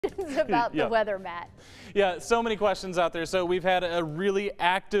about the weather, Matt. Yeah, so many questions out there. So we've had a really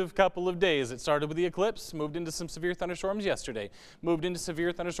active couple of days. It started with the eclipse, moved into some severe thunderstorms yesterday, moved into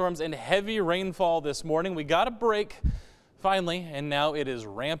severe thunderstorms and heavy rainfall this morning. We got a break finally, and now it is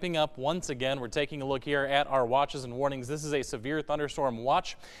ramping up once again. We're taking a look here at our watches and warnings. This is a severe thunderstorm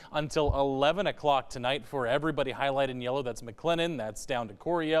watch until 11 o'clock tonight for everybody highlighted in yellow. That's McLennan, that's down to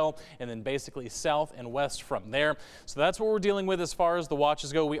Coryell, and then basically south and west from there. So that's what we're dealing with as far as the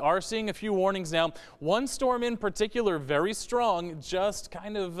watches go. We are seeing a few warnings now. One storm in particular, very strong, just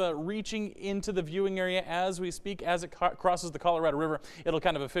kind of reaching into the viewing area as we speak. As it crosses the Colorado River, it'll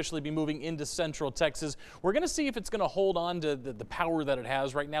kind of officially be moving into central Texas. We're going to see if it's going to hold on to the power that it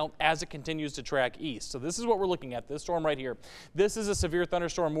has right now as it continues to track east. So this is what we're looking at, this storm right here. This is a severe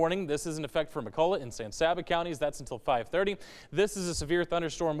thunderstorm warning. This is in effect for McCulloch and San Saba counties. That's until 5:30. This is a severe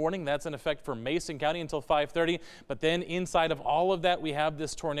thunderstorm warning. That's in effect for Mason County until 5:30. But then inside of all of that, we have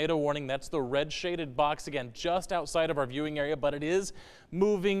this tornado warning. That's the red shaded box, again, just outside of our viewing area, but it is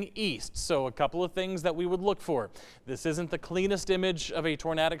moving east. So a couple of things that we would look for. This isn't the cleanest image of a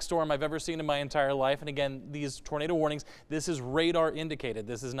tornadic storm I've ever seen in my entire life. And again, these tornado warnings, this is radar indicated.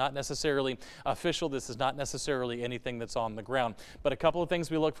 This is not necessarily official. This is not necessarily anything that's on the ground. But a couple of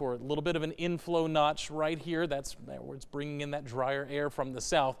things we look for. A little bit of an inflow notch right here. That's where it's bringing in that drier air from the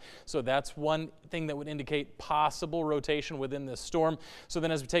south. So that's one thing that would indicate possible rotation within this storm. So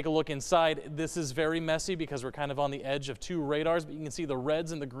then as we take a look inside, this is very messy because we're kind of on the edge of two radars, but you can see the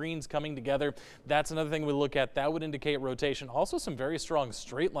reds and the greens coming together. That's another thing we look at. That would indicate rotation. Also some very strong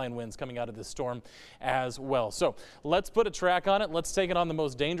straight line winds coming out of this storm as well. So let's put a track on it. Let's take it on the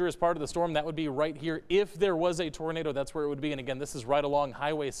most dangerous part of the storm. That would be right here. If there was a tornado, that's where it would be. And again, this is right along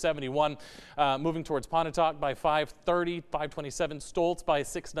Highway 71, moving towards Pontotoc by 5:30, 5:27, Stoltz by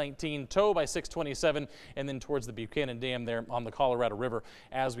 6:19, Tow by 6:27, and then towards the Buchanan Dam there on the Colorado River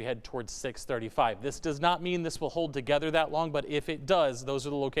as we head towards 6:35. This does not mean this will hold together that long, but if it does, those are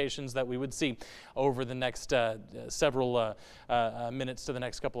the locations that we would see over the next several minutes to the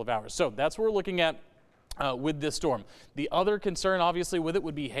next couple of hours. So that's what we're looking at with this storm. The other concern obviously with it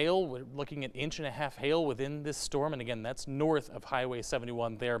would be hail. We're looking at 1.5 inches hail within this storm, and again, that's north of Highway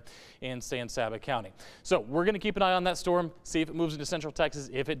 71 there in San Saba County. So we're going to keep an eye on that storm, see if it moves into central Texas.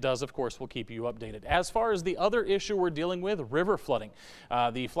 If it does, of course, we'll keep you updated. As far as the other issue we're dealing with, river flooding.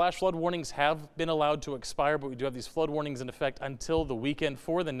 The flash flood warnings have been allowed to expire, but we do have these flood warnings in effect until the weekend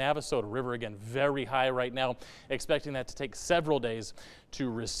for the Navasota River. Again, very high right now, expecting that to take several days to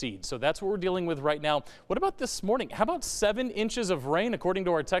recede. So that's what we're dealing with right now. What about this morning? How about 7 inches of rain according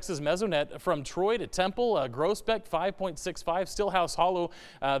to our Texas Mesonet from Troy to Temple, Groesbeck 5.65, Stillhouse Hollow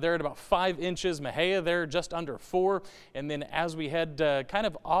there at about 5 inches, Mejia there just under 4, and then as we head kind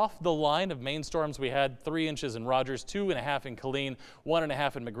of off the line of main storms, we had 3 inches in Rogers, 2.5 in Killeen,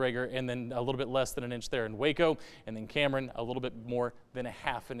 1.5 in McGregor, and then a little bit less than an inch there in Waco, and then Cameron a little bit more than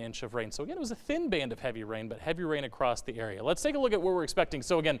 1/2 inch of rain. So again, it was a thin band of heavy rain, but heavy rain across the area. Let's take a look at what we're expecting.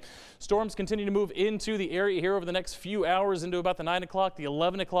 So again, storms continue to move into the area here over the next few hours into about the 9 o'clock, the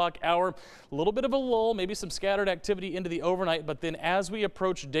 11 o'clock hour. A little bit of a lull, maybe some scattered activity into the overnight, but then as we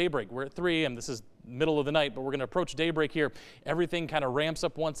approach daybreak, we're at 3 a.m. This is middle of the night, but we're going to approach daybreak here. Everything kind of ramps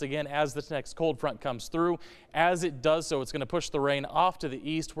up once again as this next cold front comes through. As it does so, it's going to push the rain off to the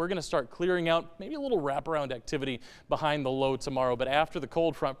east. We're going to start clearing out, maybe a little wraparound activity behind the low tomorrow, but after the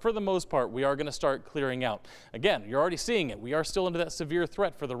cold front, for the most part, we are going to start clearing out. Again, you're already seeing it. We are still into that severe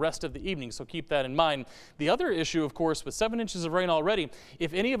threat for the rest of the evening, so keep that in mind. The other issue, of course, with 7 inches of rain already,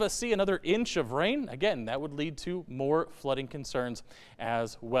 if any of us see another inch of rain, again, that would lead to more flooding concerns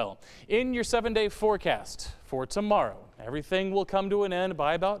as well. In your 7-day forecast for tomorrow, everything will come to an end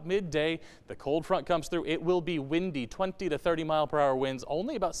by about midday. The cold front comes through. It will be windy, 20 to 30 mile-per-hour winds,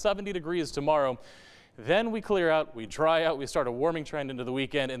 only about 70 degrees tomorrow. Then we clear out, we dry out, we start a warming trend into the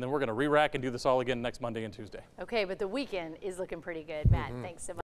weekend, and then we're going to re-rack and do this all again next Monday and Tuesday. Okay, but the weekend is looking pretty good. Matt, thanks so much.